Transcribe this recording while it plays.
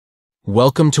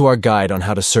Welcome to our guide on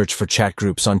how to search for chat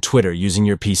groups on Twitter using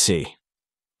your PC.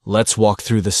 Let's walk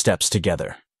through the steps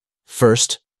together.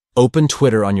 First, open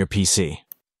Twitter on your PC.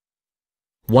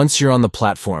 Once you're on the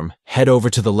platform, head over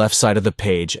to the left side of the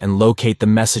page and locate the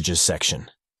Messages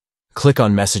section. Click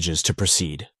on Messages to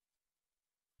proceed.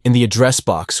 In the address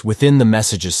box within the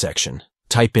Messages section,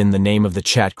 type in the name of the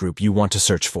chat group you want to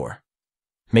search for.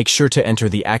 Make sure to enter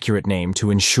the accurate name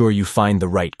to ensure you find the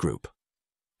right group.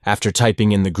 After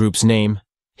typing in the group's name,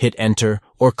 hit Enter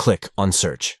or click on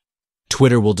Search.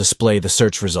 Twitter will display the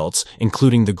search results,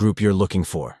 including the group you're looking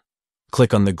for.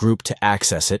 Click on the group to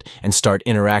access it and start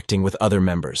interacting with other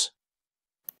members.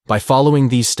 By following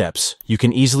these steps, you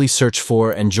can easily search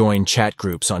for and join chat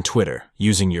groups on Twitter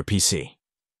using your PC.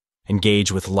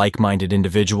 Engage with like-minded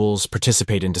individuals,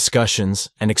 participate in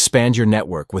discussions, and expand your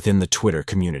network within the Twitter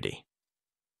community.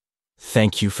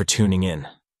 Thank you for tuning in.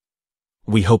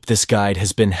 We hope this guide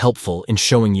has been helpful in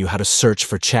showing you how to search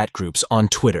for chat groups on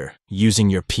Twitter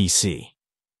using your PC.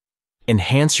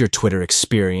 Enhance your Twitter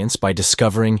experience by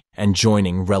discovering and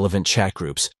joining relevant chat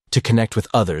groups to connect with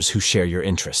others who share your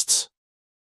interests.